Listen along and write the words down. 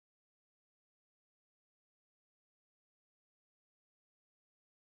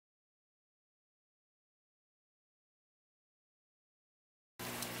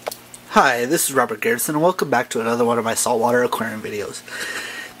Hi, this is Robert Garrison and welcome back to another one of my saltwater aquarium videos.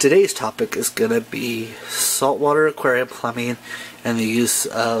 Today's topic is going to be saltwater aquarium plumbing and the use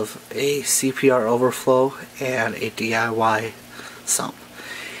of a CPR overflow and a DIY sump.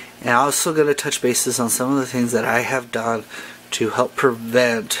 And I'm also going to touch bases on some of the things that I have done to help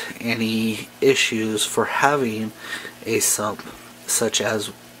prevent any issues for having a sump, such as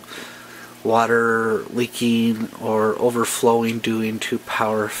water leaking or overflowing due to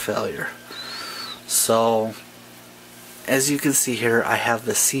power failure. So as you can see here, I have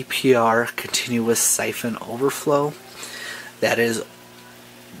the CPR continuous siphon overflow that is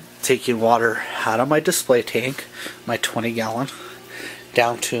taking water out of my display tank, my 20-gallon,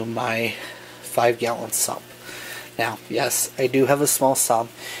 down to my 5-gallon sump. Now, yes, I do have a small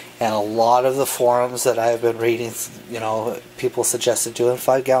sump, and a lot of the forums that I've been reading, people suggested doing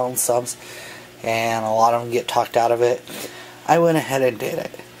 5-gallon sumps, and a lot of them get talked out of it. I went ahead and did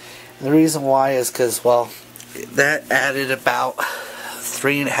it. And the reason why is because, well, that added about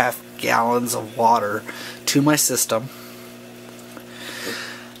 3.5 gallons of water to my system.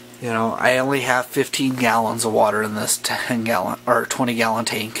 I only have 15 gallons of water in this 10-gallon or 20-gallon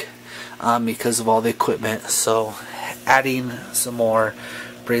tank because of all the equipment. So adding some more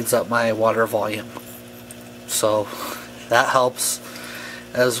brings up my water volume. So that helps,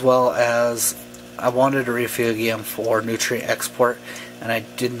 as well as I wanted a refugium for nutrient export, and I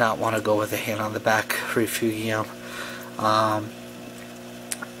did not want to go with a hand on the back refugium. I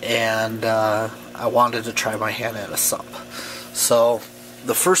wanted to try my hand at a sump. So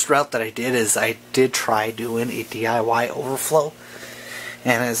the first route that I did is I did try doing a DIY overflow,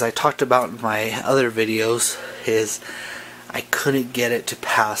 and as I talked about in my other videos, is I couldn't get it to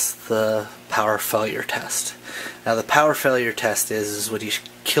pass the power failure test. Now the power failure test is when you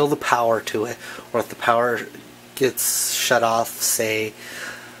kill the power to it, or if the power gets shut off, say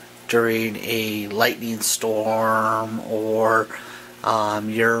during a lightning storm, or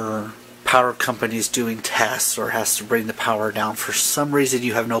your power company's doing tests or has to bring the power down. For some reason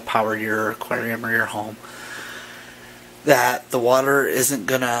you have no power to your aquarium or your home, that the water isn't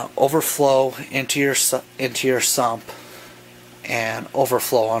going to overflow into your sump and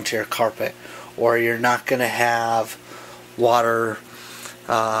overflow onto your carpet, or you're not going to have water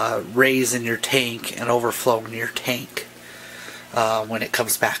raise in your tank and overflow in your tank when it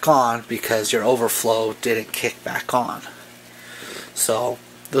comes back on, because your overflow didn't kick back on. So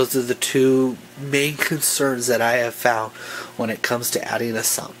those are the two main concerns that I have found when it comes to adding a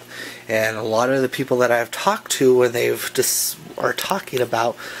sump. And a lot of the people that I've talked to, when they've just are talking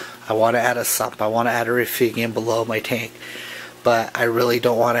about, I want to add a sump, I want to add a refugium below my tank, but I really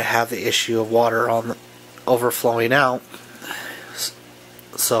don't want to have the issue of water overflowing out.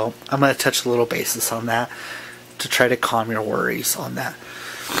 So I'm going to touch a little basis on that to try to calm your worries on that.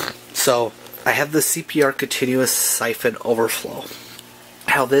 So I have the CPR continuous siphon overflow.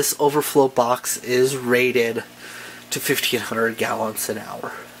 How this overflow box is rated to 1,500 gallons an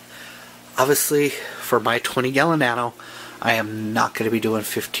hour. Obviously, for my 20-gallon nano, I am not going to be doing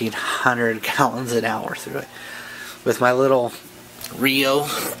 1,500 gallons an hour through it. With my little Rio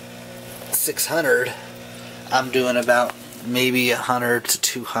 600, I'm doing about maybe 100 to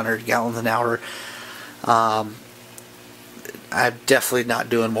 200 gallons an hour. I'm definitely not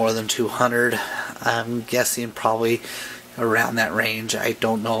doing more than 200. I'm guessing probably around that range. I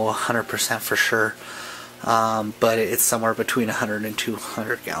don't know 100% for sure, but it's somewhere between 100 and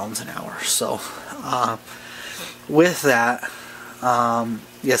 200 gallons an hour. So with that,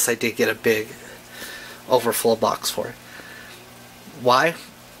 yes, I did get a big overflow box for it. Why?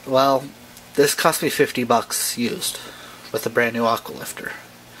 Well, this cost me $50 used with a brand new aqua lifter.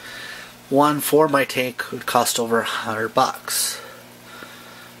 One for my tank would cost over $100,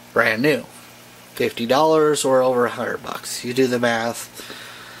 brand new. $50 or over $100. You do the math.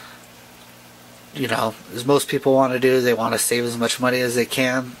 As most people want to do, they want to save as much money as they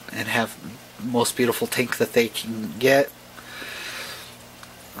can and have the most beautiful tank that they can get.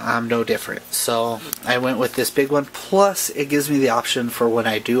 I'm no different. So I went with this big one. Plus, it gives me the option for when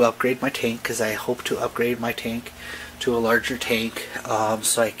I do upgrade my tank, because I hope to upgrade my tank to a larger tank,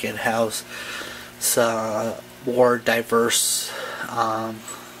 so I can house some more diverse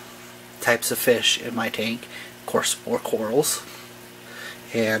types of fish in my tank. Of course, more corals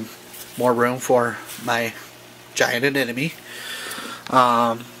and more room for my giant anemone.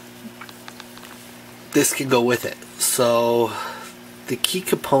 This can go with it. So the key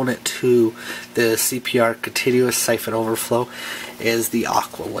component to the CPR continuous siphon overflow is the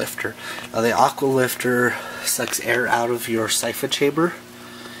aqua lifter. Now the aqua lifter sucks air out of your siphon chamber,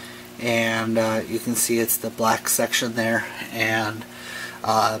 and you can see it's the black section there, and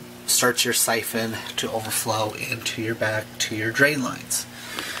starts your siphon to overflow into your back to your drain lines.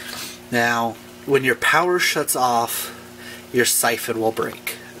 Now, when your power shuts off, your siphon will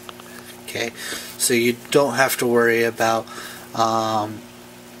break. Okay, so you don't have to worry about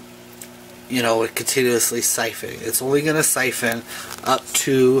it continuously siphoning. It's only going to siphon up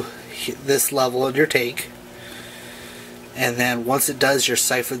to this level in your tank, and then once it does, your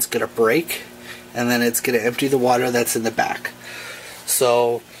siphon's going to break, and then it's going to empty the water that's in the back.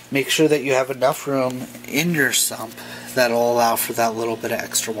 So make sure that you have enough room in your sump that'll allow for that little bit of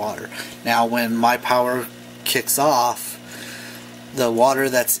extra water. Now, when my power kicks off, the water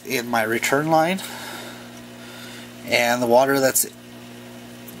that's in my return line and the water that's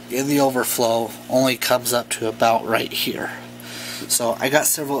in the overflow only comes up to about right here. So I got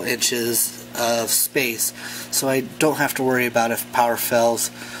several inches of space, so I don't have to worry about if power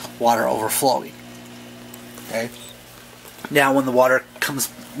fails, water overflowing. Okay. Now when the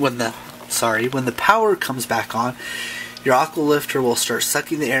power comes back on, your aqua lifter will start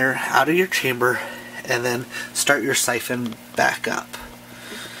sucking the air out of your chamber and then start your siphon back up.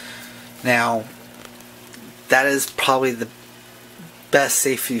 Now, that is probably the best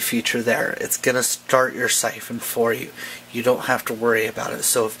safety feature there. It's going to start your siphon for you. You don't have to worry about it.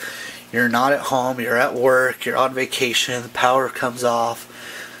 So if you're not at home, you're at work, you're on vacation, the power comes off,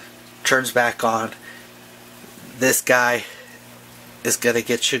 turns back on, this guy is going to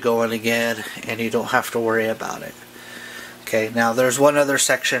get you going again, and you don't have to worry about it. Okay, now there's one other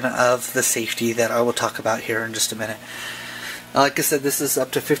section of the safety that I will talk about here in just a minute. Like I said, this is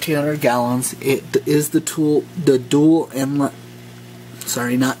up to 1,500 gallons. It is the dual inlet,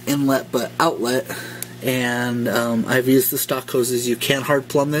 sorry, not inlet, but outlet. And I've used the stock hoses. You can hard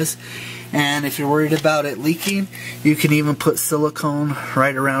plumb this. And if you're worried about it leaking, you can even put silicone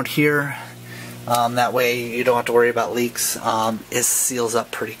right around here. That way you don't have to worry about leaks. It seals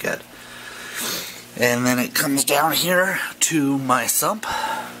up pretty good. And then it comes down here to my sump.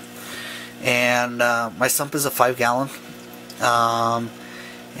 And my sump is a 5-gallon.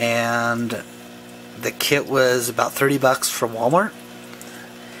 And the kit was about $30 from Walmart.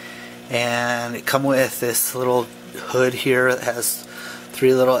 And it come with this little hood here that has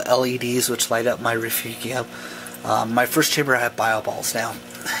 3 little LEDs which light up my refugium. My first chamber had bio balls. Now,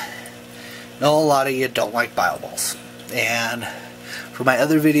 I know a lot of you don't like bio balls. And for my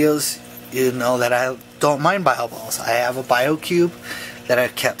other videos, you know that I don't mind bio balls. I have a bio cube that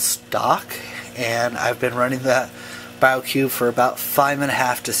I've kept stock, and I've been running that bio cube for about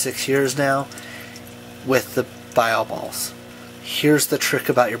 5.5 to 6 years now with the bio balls. Here's the trick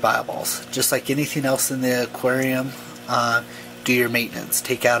about your bio balls. Just like anything else in the aquarium, do your maintenance.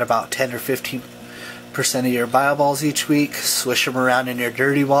 Take out about 10 or 15% of your bio balls each week. Swish them around in your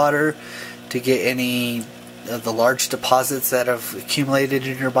dirty water to get any of the large deposits that have accumulated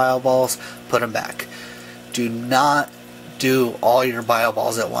in your bio balls. Put them back. Do not do all your bio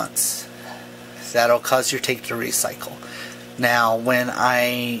balls at once. That'll cause your tank to recycle. Now, when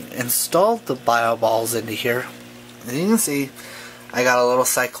I installed the bio balls into here, as you can see, I got a little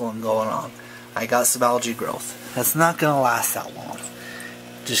cyclone going on. I got some algae growth. That's not going to last that long.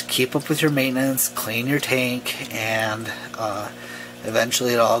 Just keep up with your maintenance, clean your tank, and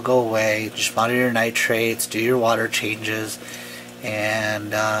eventually it'll all go away. Just monitor your nitrates, do your water changes,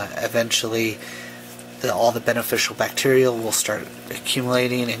 and eventually all the beneficial bacteria will start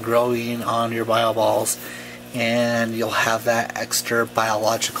accumulating and growing on your bio balls, and you'll have that extra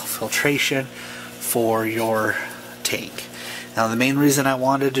biological filtration for your tank. Now, the main reason I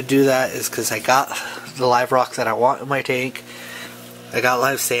wanted to do that is because I got the live rock that I want in my tank. I got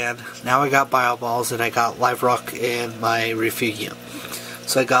live sand, now I got bio balls, and I got live rock in my refugium.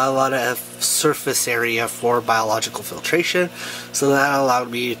 So I got a lot of surface area for biological filtration, so that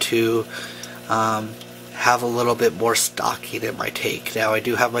allowed me to have a little bit more stocking in my tank. Now I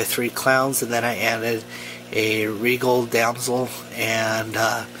do have my 3 clowns, and then I added a regal damsel, and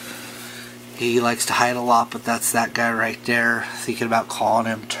he likes to hide a lot, but that's that guy right there. Thinking about calling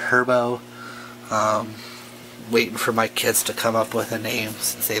him Turbo. Waiting for my kids to come up with a name,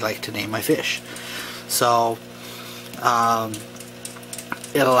 since they like to name my fish. So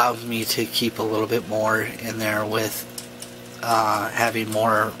it allows me to keep a little bit more in there with having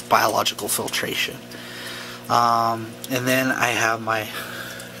more biological filtration. And then I have my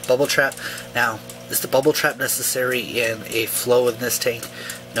bubble trap. Now, is the bubble trap necessary in a flow in this tank?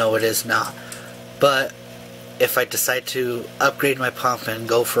 No, it is not. But if I decide to upgrade my pump and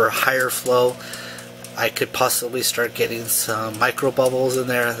go for a higher flow, I could possibly start getting some micro bubbles in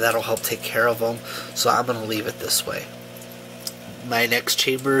there. That'll help take care of them. So I'm going to leave it this way. My next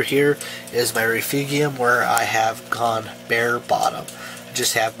chamber here is my refugium, where I have gone bare bottom.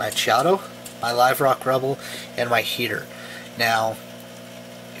 just have my Chiato, my Live Rock Rebel, and my heater. Now,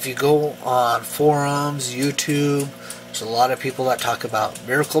 if you go on forums, YouTube, there's a lot of people that talk about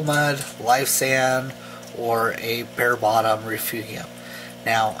Miracle Mud, Live Sand, or a bare bottom refugium.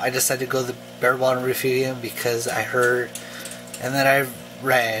 Now, I decided to go the bare bottom refugium because I heard, and then I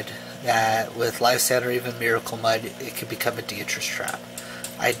read, that with Live Sand or even Miracle Mud, it could become a detritus trap.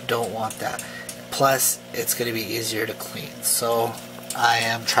 I don't want that. Plus, it's going to be easier to clean. So, I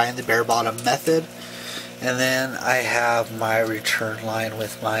am trying the bare bottom method. And then I have my return line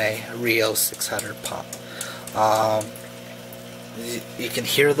with my Rio 600 pump. You can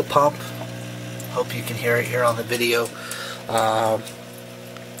hear the pump. Hope you can hear it here on the video.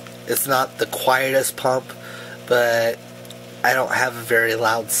 It's not the quietest pump, but I don't have a very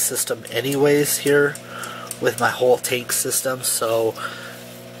loud system anyways here with my whole tank system, so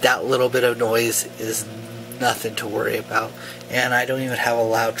that little bit of noise is nothing to worry about. And I don't even have a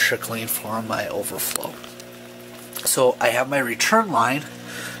loud trickling for my overflow. So I have my return line,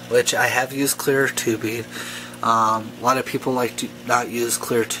 which I have used clear tubing. A lot of people like to not use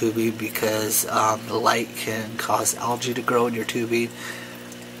clear tubing because the light can cause algae to grow in your tubing.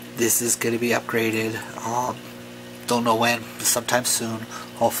 This is going to be upgraded. Don't know when, sometime soon.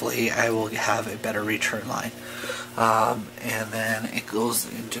 Hopefully I will have a better return line. And then it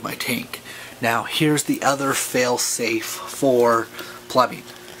goes into my tank. Now here's the other fail safe for plumbing.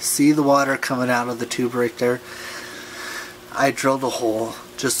 See the water coming out of the tube right there? I drilled a hole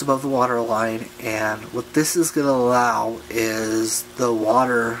just above the water line, and what this is going to allow is the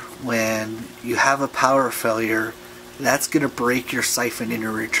water, when you have a power failure, that's going to break your siphon in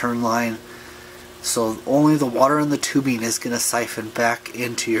your return line. So only the water in the tubing is going to siphon back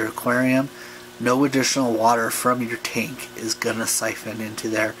into your aquarium. No additional water from your tank is going to siphon into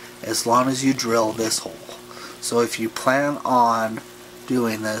there as long as you drill this hole. So if you plan on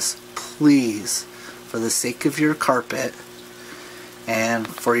doing this, please, for the sake of your carpet and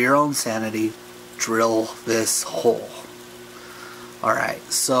for your own sanity, drill this hole. Alright,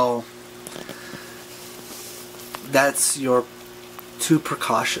 so that's your two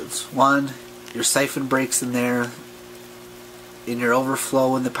precautions. One, your siphon breaks in there in your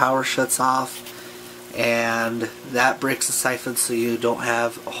overflow when the power shuts off, and that breaks the siphon so you don't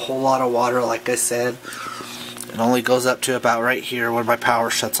have a whole lot of water. Like I said, it only goes up to about right here when my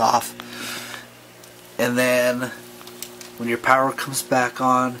power shuts off. And then when your power comes back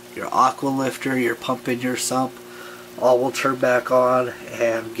on, your aqua lifter, your pump and your sump all will turn back on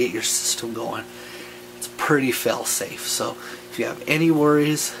and get your system going. It's pretty fail safe. So if you have any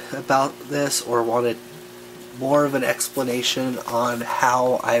worries about this or wanted more of an explanation on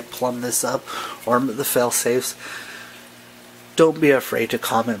how I plumb this up or the fail safes, don't be afraid to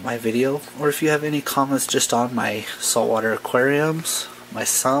comment my video. Or if you have any comments just on my saltwater aquariums, my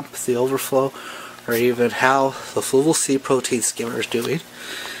sump, the overflow, or even how the Fluval Sea protein skimmer is doing,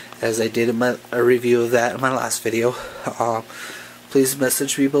 as I did in a review of that in my last video, please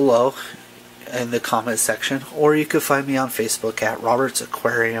message me below in the comment section, or you can find me on Facebook at Robert's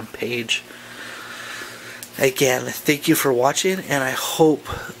Aquarium page. Again, thank you for watching, and I hope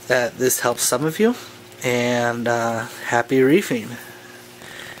that this helps some of you, and happy reefing.